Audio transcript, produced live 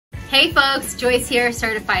Hey folks, Joyce here,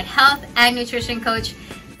 certified health and nutrition coach.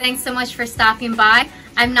 Thanks so much for stopping by.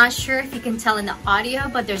 I'm not sure if you can tell in the audio,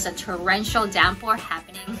 but there's a torrential downpour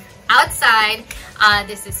happening outside.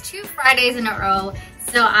 This is 2 Fridays in a row,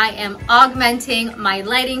 so I am augmenting my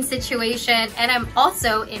lighting situation, and I'm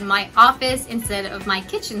also in my office instead of my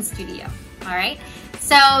kitchen studio. All right,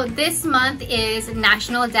 so this month is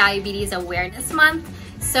National Diabetes Awareness Month.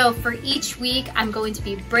 So for each week, I'm going to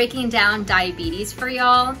be breaking down diabetes for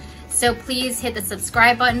y'all. So please hit the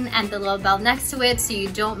subscribe button and the little bell next to it so you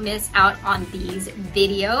don't miss out on these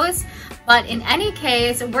videos. But in any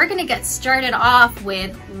case, we're gonna get started off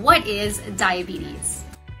with what is diabetes.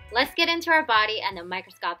 Let's get into our body at the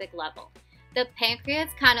microscopic level. The pancreas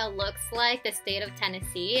kind of looks like the state of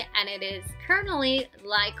Tennessee, and it is currently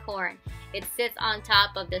like corn. It sits on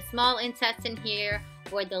top of the small intestine here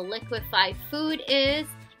where the liquefied food is,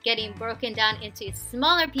 getting broken down into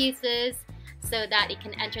smaller pieces so that it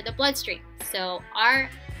can enter the bloodstream. So our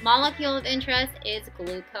molecule of interest is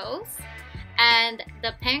glucose, and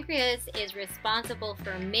the pancreas is responsible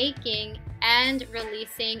for making and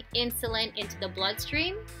releasing insulin into the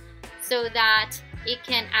bloodstream so that it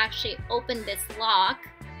can actually open this lock,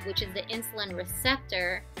 which is the insulin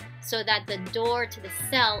receptor, so that the door to the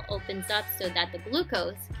cell opens up so that the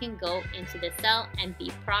glucose can go into the cell and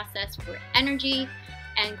be processed for energy.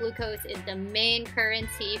 And glucose is the main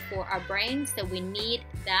currency for our brain, so we need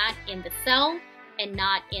that in the cell and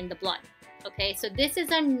not in the blood. Okay, so this is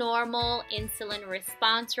a normal insulin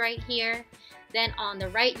response right here. Then on the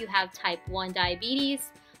right you have type 1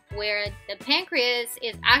 diabetes, where the pancreas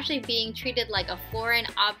is actually being treated like a foreign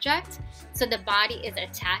object. So the body is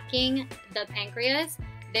attacking the pancreas,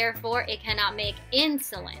 therefore it cannot make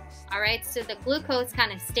insulin. All right, so the glucose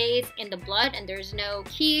kind of stays in the blood and there's no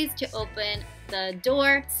keys to open the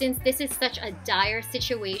door. Since this is such a dire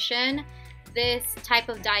situation, this type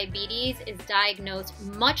of diabetes is diagnosed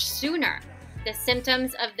much sooner. The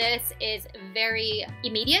symptoms of this is very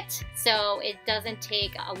immediate, so it doesn't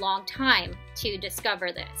take a long time to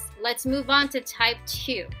discover this. Let's move on to type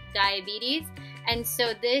 2 diabetes. And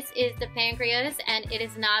so this is the pancreas and it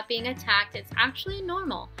is not being attacked. It's actually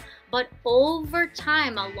normal. But over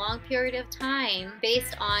time, a long period of time,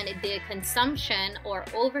 based on the consumption or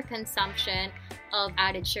overconsumption of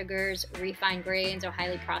added sugars, refined grains, or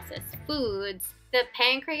highly processed foods, the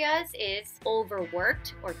pancreas is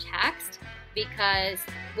overworked or taxed, because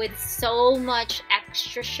with so much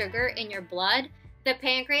extra sugar in your blood, the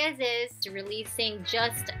pancreas is releasing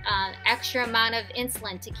just an extra amount of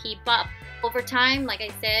insulin to keep up. Over time, like I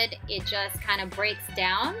said, it just kind of breaks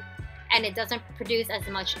down and it doesn't produce as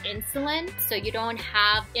much insulin, so you don't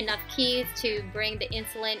have enough keys to bring the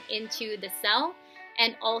insulin into the cell.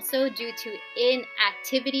 And also due to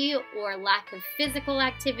inactivity or lack of physical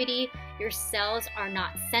activity, your cells are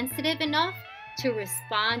not sensitive enough to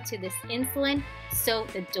respond to this insulin, so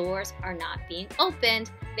the doors are not being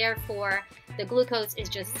opened. Therefore, the glucose is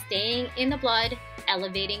just staying in the blood,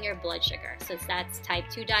 elevating your blood sugar. So that's type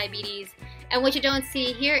 2 diabetes. And what you don't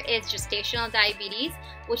see here is gestational diabetes,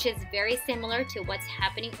 which is very similar to what's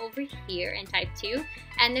happening over here in type 2.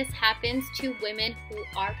 And this happens to women who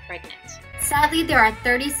are pregnant. Sadly, there are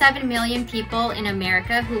 37 million people in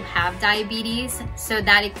America who have diabetes. So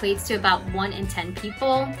that equates to about 1 in 10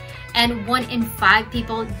 people. And 1 in 5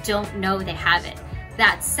 people don't know they have it.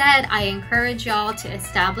 That said, I encourage y'all to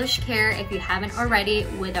establish care, if you haven't already,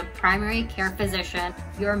 with a primary care physician,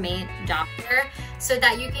 your main doctor, so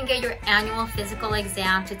that you can get your annual physical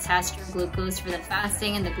exam to test your glucose for the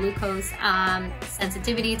fasting and the glucose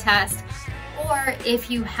sensitivity test. Or if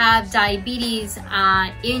you have diabetes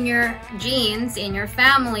in your genes, in your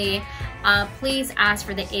family, please ask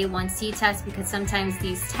for the A1C test, because sometimes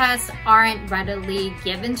these tests aren't readily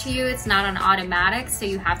given to you. It's not an automatic, so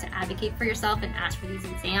you have to advocate for yourself and ask for these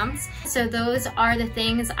exams. So those are the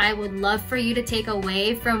things I would love for you to take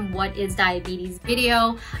away from what is diabetes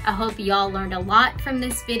video. I hope y'all learned a lot from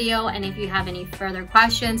this video, and if you have any further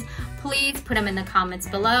questions, please put them in the comments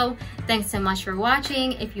below. Thanks so much for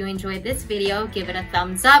watching. If you enjoyed this video, give it a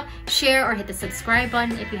thumbs up, share, or hit the subscribe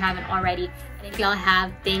button if you haven't already. And if y'all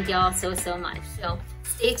have, thank y'all so much. So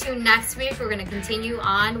stay tuned next week. We're gonna continue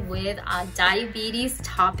on with diabetes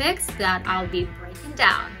topics that I'll be breaking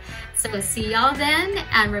down. So see y'all then,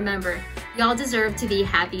 and remember, y'all deserve to be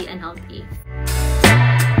happy and healthy.